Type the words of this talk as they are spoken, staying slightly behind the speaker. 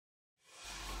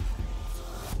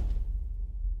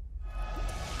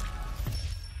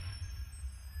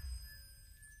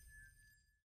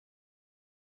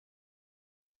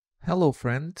Hello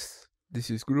friends, this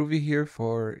is Groovy here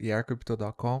for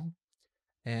Yarcrypto.com,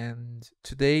 and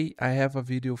today I have a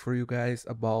video for you guys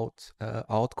about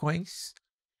altcoins,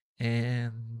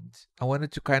 and I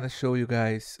wanted to kind of show you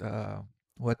guys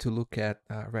what to look at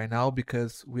right now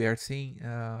because we are seeing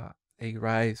a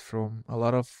rise from a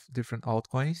lot of different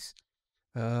altcoins,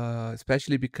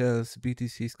 especially because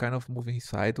BTC is kind of moving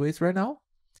sideways right now.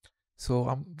 So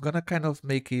I'm gonna kind of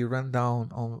make a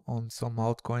rundown on some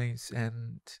altcoins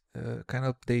and kind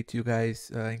of update you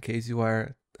guys in case you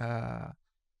are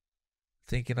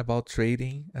thinking about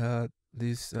trading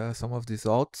these some of these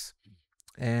alts.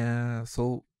 And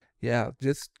so yeah,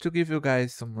 just to give you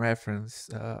guys some reference,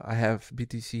 I have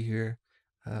BTC here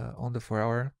on the 4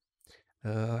 hour,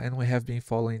 and we have been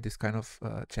following this kind of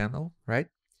channel, right?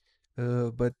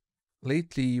 But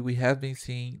lately we have been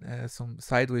seeing some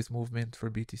sideways movement for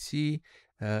BTC.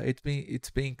 It's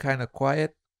been kind of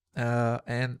quiet,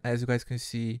 and as you guys can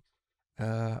see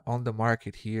on the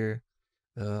market here,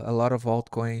 a lot of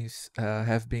altcoins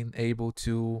have been able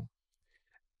to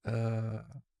uh,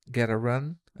 get a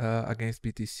run against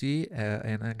BTC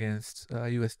and against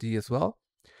USD as well.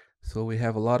 So we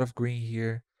have a lot of green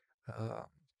here uh,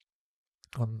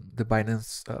 on the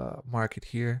Binance market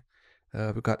here.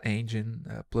 We got Engine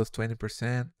plus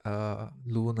 20%,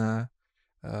 Luna,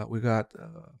 we got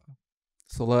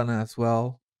Solana as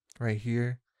well right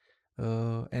here,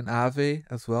 and Aave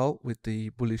as well with the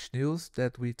bullish news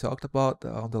that we talked about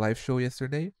on the live show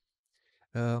yesterday.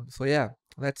 So yeah,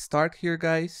 let's start here,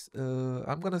 guys.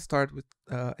 I'm gonna start with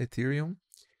Ethereum.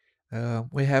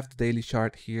 We have the daily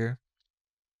chart here,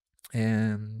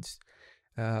 and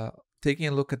uh, taking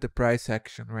a look at the price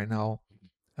action right now.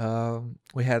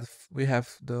 We have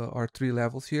our three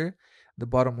levels here. The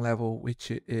bottom level,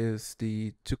 which is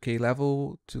the 2K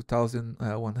level,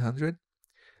 2,100.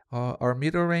 Our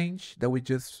middle range that we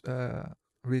just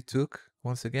retook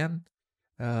once again,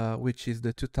 which is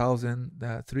the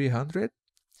 2,300,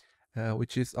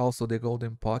 which is also the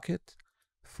golden pocket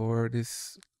for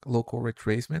this local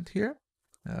retracement here,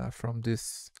 from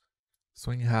this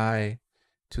swing high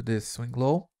to this swing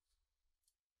low,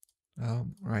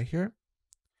 right here.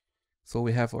 So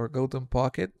we have our golden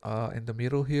pocket in the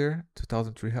middle here,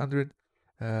 2,300.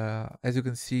 As you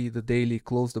can see, the daily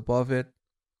closed above it,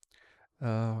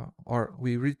 or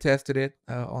we retested it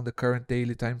on the current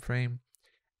daily time frame,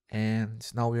 and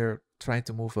now we are trying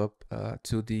to move up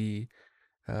to the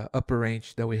upper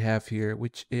range that we have here,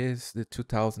 which is the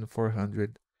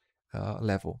 2,400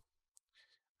 level.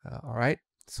 All right,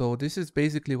 so this is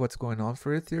basically what's going on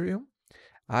for Ethereum.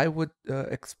 I would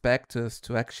expect us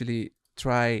to actually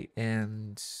try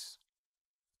and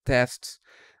test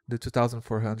the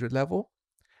 2,400 level,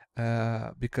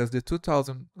 because the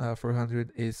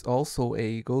 2,400 is also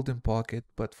a golden pocket,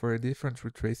 but for a different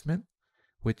retracement,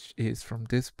 which is from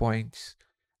this point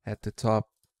at the top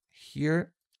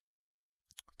here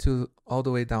to all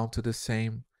the way down to the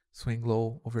same swing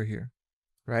low over here,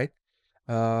 right?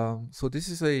 So this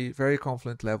is a very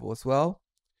confluent level as well.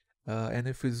 And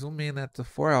if we zoom in at the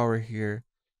 4 hour here,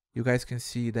 you guys can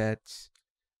see that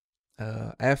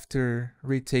after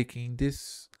retaking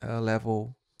this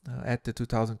level at the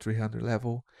 2,300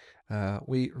 level,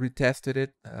 we retested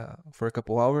it for a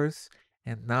couple hours,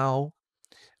 and now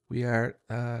we are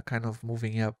kind of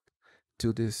moving up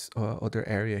to this other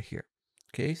area here.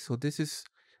 Okay, so this is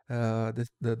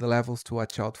the levels to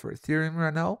watch out for Ethereum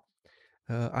right now.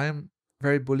 I am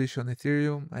very bullish on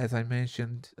Ethereum, as I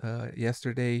mentioned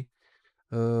yesterday,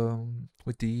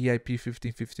 with the EIP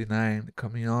 1559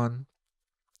 coming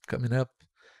up,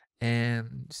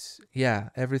 and yeah,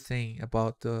 everything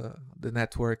about the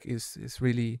network is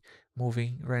really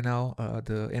moving right now.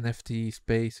 The NFT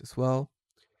space as well.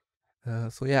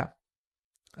 So yeah,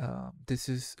 this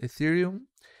is Ethereum.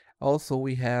 Also,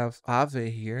 we have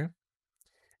Aave here,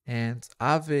 and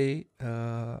Aave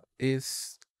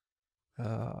is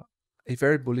a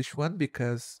very bullish one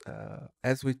because,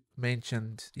 as we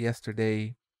mentioned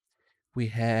yesterday, we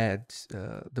had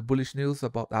the bullish news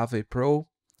about Aave Pro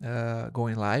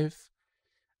going live,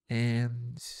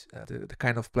 and the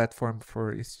kind of platform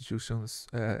for institutions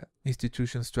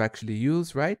to actually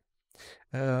use, right?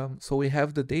 So we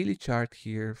have the daily chart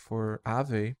here for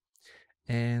Aave,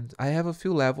 and I have a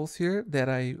few levels here that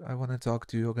I want to talk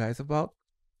to you guys about.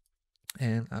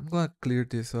 And I'm gonna clear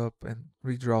this up and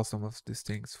redraw some of these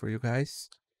things for you guys.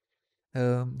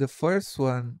 The first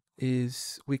one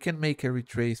is we can make a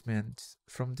retracement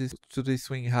from this to the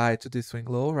swing high to the swing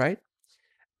low, right?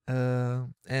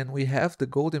 And we have the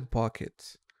golden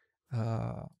pocket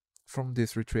from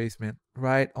this retracement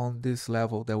right on this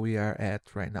level that we are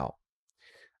at right now,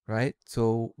 right?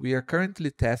 So we are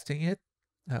currently testing it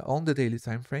on the daily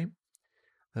time frame.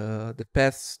 The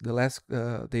last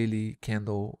daily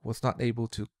candle was not able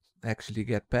to actually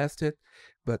get past it,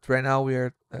 but right now we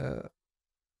are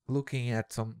looking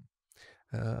at some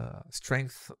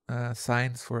strength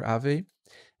signs for Aave.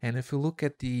 And if you look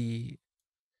at the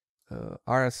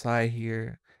RSI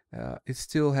here, it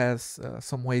still has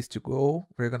some ways to go.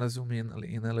 We're gonna zoom in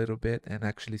a little bit and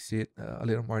actually see it a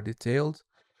little more detailed.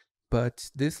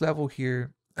 But this level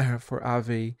here for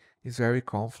Aave is very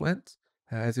confluent.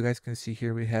 As you guys can see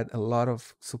here, we had a lot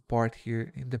of support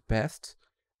here in the past,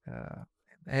 uh,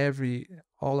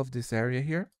 all of this area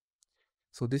here.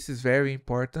 So this is very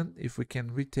important. If we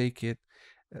can retake it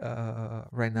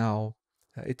right now,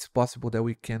 it's possible that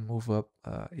we can move up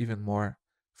even more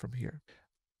from here.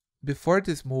 Before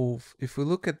this move, if we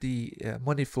look at the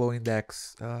money flow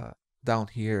index down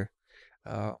here,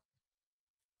 uh,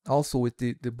 also with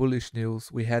the bullish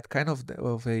news, we had kind of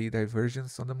a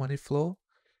divergence on the money flow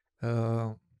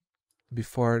uh,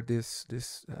 before this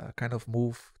kind of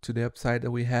move to the upside that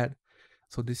we had.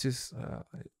 So this is,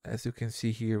 as you can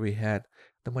see here, we had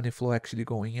the money flow actually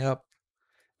going up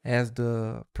as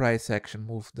the price action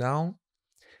moved down.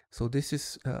 So this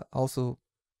is also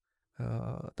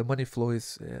the money flow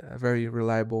is a very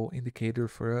reliable indicator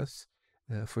for us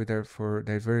for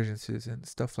divergences and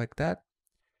stuff like that.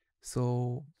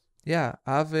 So yeah,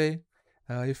 Aave,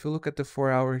 if you look at the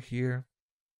 4 hour here,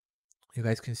 you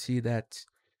guys can see that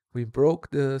we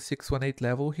broke the 618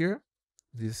 level here,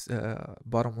 this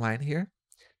bottom line here.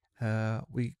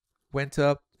 We went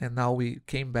up and now we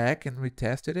came back and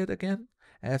retested it again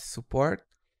as support.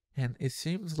 And it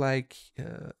seems like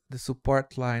the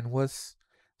support line was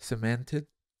cemented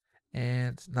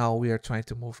and now we are trying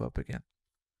to move up again.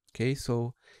 Okay,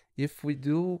 so if we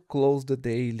do close the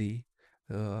daily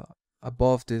uh,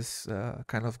 above this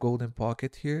kind of golden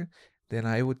pocket here, then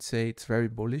I would say it's very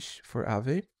bullish for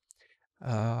Aave.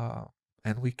 Uh,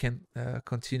 and we can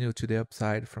continue to the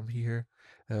upside from here,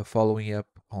 following up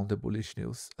on the bullish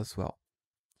news as well.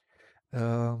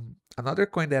 Another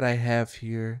coin that I have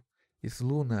here is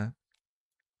Luna.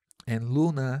 And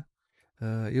Luna,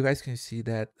 you guys can see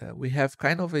that we have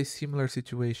kind of a similar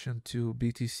situation to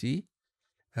BTC,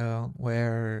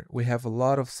 where we have a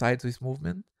lot of sideways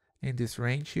movement in this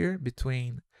range here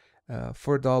between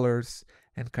 $4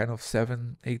 and kind of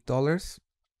 $7-8.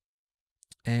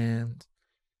 And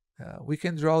we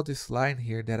can draw this line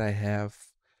here that I have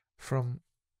from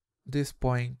this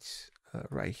point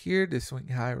right here, this swing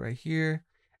high right here,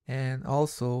 and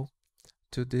also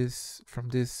to this from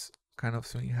this kind of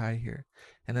swing high here.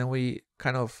 And then we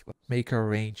kind of make our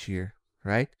range here,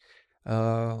 right?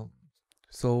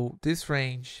 So this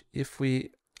range, if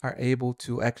we are able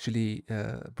to actually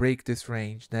break this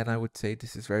range, then I would say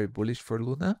this is very bullish for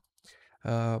Luna.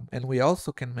 And we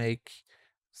also can make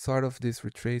sort of this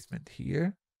retracement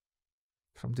here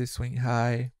from this swing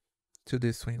high to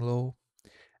this swing low.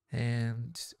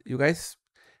 And you guys,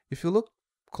 if you look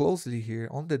closely here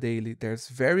on the daily, there's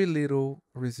very little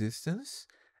resistance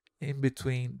in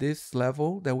between this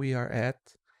level that we are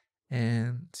at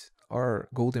and our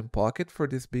golden pocket for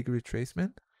this big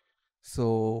retracement.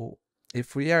 So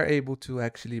if we are able to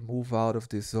actually move out of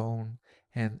this zone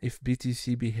and if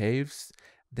BTC behaves,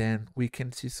 then we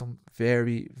can see some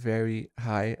very, very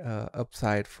high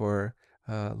upside for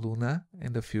Luna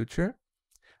in the future.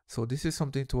 So this is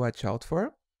something to watch out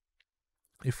for.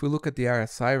 If we look at the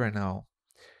RSI right now,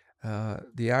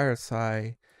 the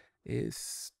RSI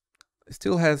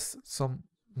still has some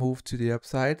move to the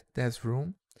upside. There's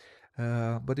room.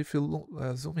 But if you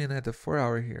zoom in at the 4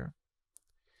 hour here,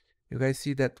 you guys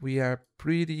see that we are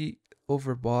pretty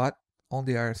overbought on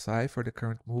the RSI for the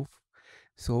current move.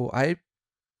 So I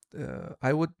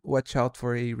would watch out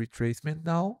for a retracement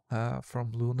now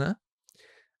from Luna,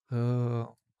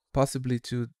 possibly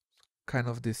to kind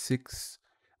of the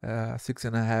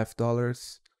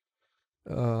 $6.50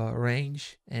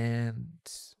 range, and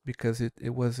because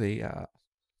it was a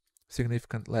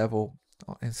significant level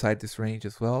inside this range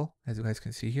as well, as you guys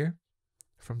can see here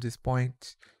from this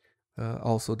point.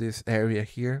 Also this area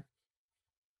here,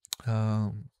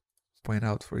 point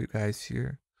out for you guys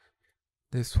here,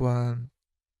 this one,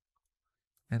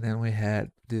 and then we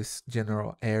had this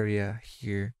general area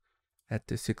here at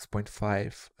the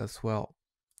 6.5 as well,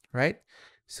 right?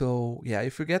 So yeah,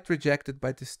 if we get rejected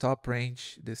by this top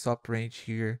range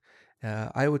here,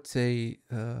 I would say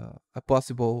a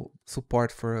possible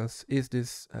support for us is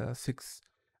this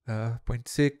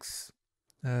 6.6,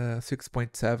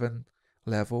 6.7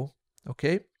 level.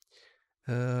 Okay.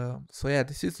 So yeah,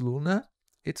 this is Luna.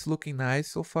 It's looking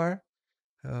nice so far,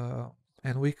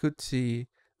 and we could see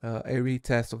a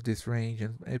retest of this range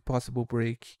and a possible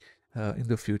break in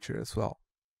the future as well.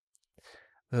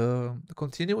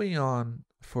 Continuing on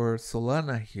for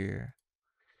Solana here,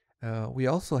 we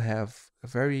also have a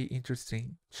very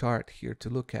interesting chart here to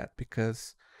look at,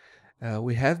 because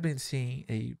we have been seeing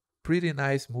a pretty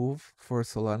nice move for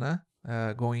Solana,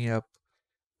 going up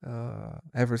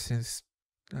ever since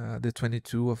the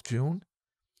 22 of June.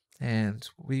 And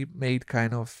we made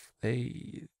kind of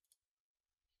a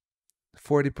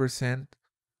 40%,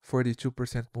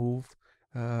 42% move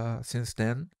since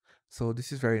then. So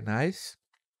this is very nice.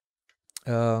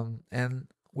 And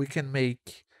we can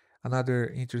make another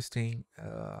interesting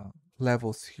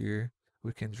levels here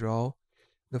we can draw.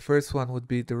 The first one would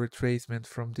be the retracement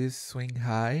from this swing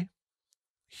high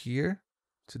here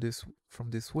to this, from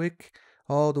this wick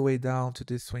all the way down to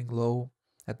this swing low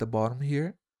at the bottom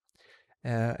here.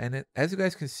 As you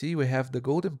guys can see, we have the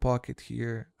golden pocket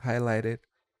here highlighted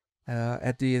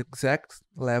at the exact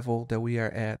level that we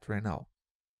are at right now.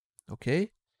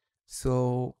 Okay,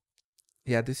 so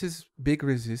yeah, this is big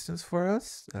resistance for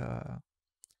us,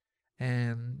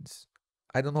 and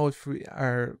I don't know if we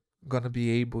are gonna be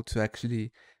able to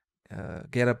actually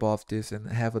get above this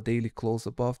and have a daily close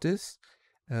above this.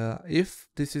 If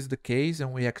this is the case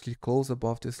and we actually close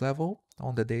above this level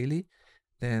on the daily,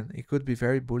 then it could be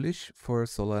very bullish for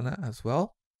Solana as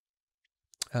well.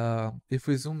 If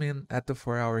we zoom in at the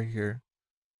 4-hour here,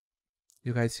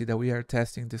 you guys see that we are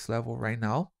testing this level right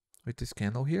now with this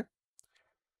candle here.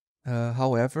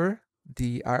 However,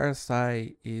 the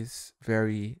RSI is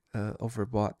very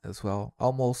overbought as well,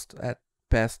 almost at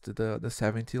past the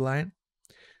 70 line.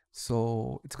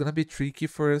 So it's gonna be tricky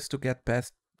for us to get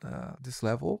past this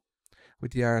level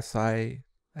with the RSI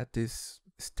at this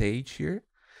stage here.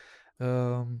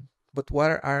 But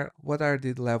what are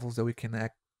the levels that we can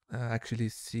actually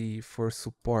see for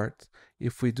support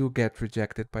if we do get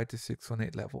rejected by the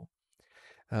 618 level?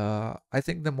 I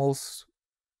think the most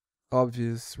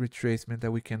obvious retracement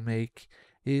that we can make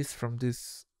is from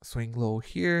this swing low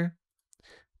here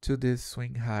to this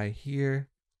swing high here.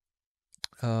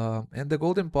 And the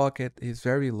golden pocket is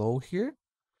very low here,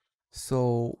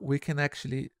 so we can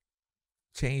actually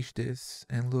change this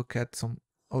and look at some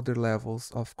other levels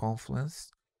of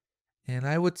confluence. And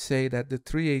I would say that the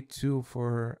 382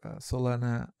 for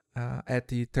Solana at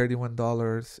the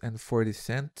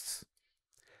 $31.40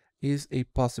 is a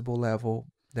possible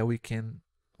level that we can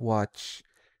watch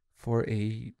for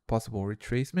a possible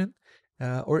retracement,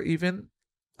 or even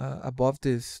above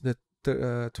this, the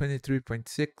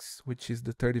 23.6, which is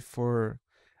the $34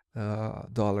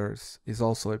 is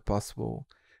also a possible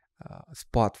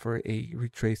spot for a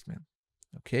retracement.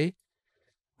 Okay,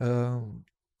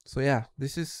 so yeah,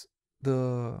 this is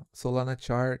the Solana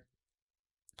chart.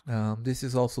 This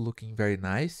is also looking very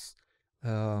nice,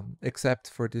 except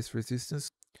for this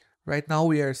resistance. Right now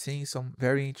we are seeing some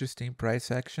very interesting price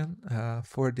action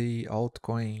for the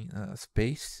altcoin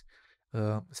space,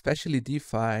 especially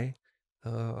DeFi.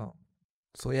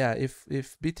 So yeah, if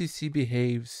BTC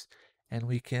behaves and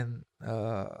we can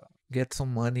get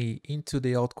some money into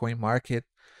the altcoin market,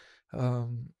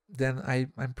 then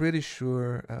I'm pretty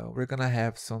sure we're gonna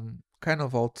have some kind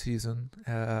of alt season,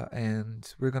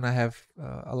 and we're gonna have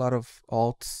a lot of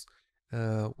alts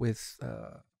with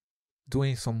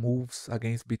doing some moves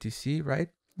against BTC,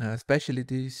 right? Especially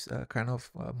these kind of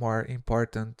more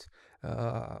important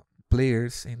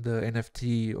players in the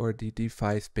NFT or the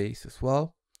DeFi space as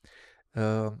well.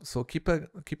 So keep an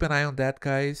eye on that,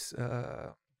 guys.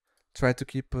 Try to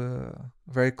keep a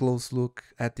very close look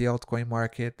at the altcoin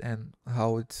market and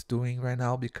how it's doing right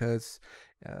now, because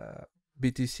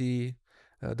BTC,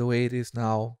 the way it is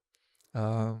now,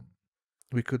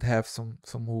 we could have some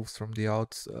moves from the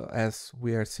alts as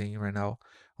we are seeing right now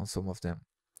on some of them,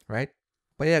 right?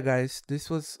 But yeah, guys, this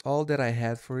was all that I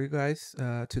had for you guys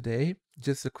today.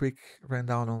 Just a quick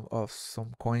rundown of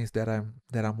some coins that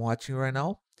I'm watching right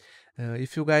now.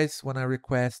 If you guys want to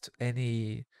request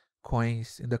any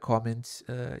coins in the comments,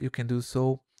 you can do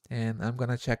so, and I'm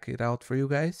gonna check it out for you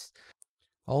guys.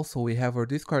 Also, we have our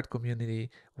Discord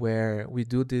community where we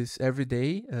do this every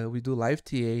day. We do live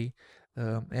TA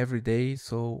every day.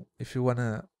 So if you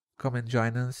wanna come and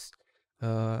join us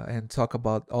and talk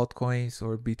about altcoins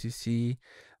or BTC,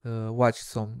 watch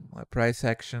some price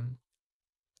action,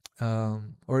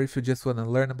 or if you just wanna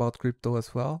learn about crypto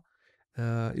as well,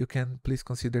 you can please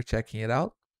consider checking it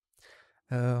out.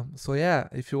 So yeah,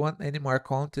 if you want any more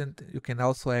content, you can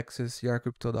also access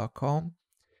yarcrypto.com,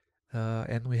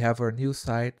 and we have our news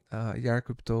site,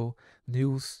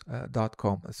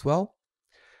 yarcryptonews.com as well.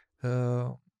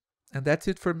 And that's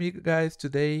it for me, guys,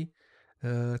 today.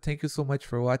 Thank you so much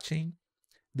for watching.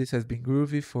 This has been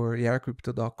Groovy for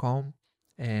yarcrypto.com,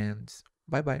 and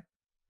bye bye.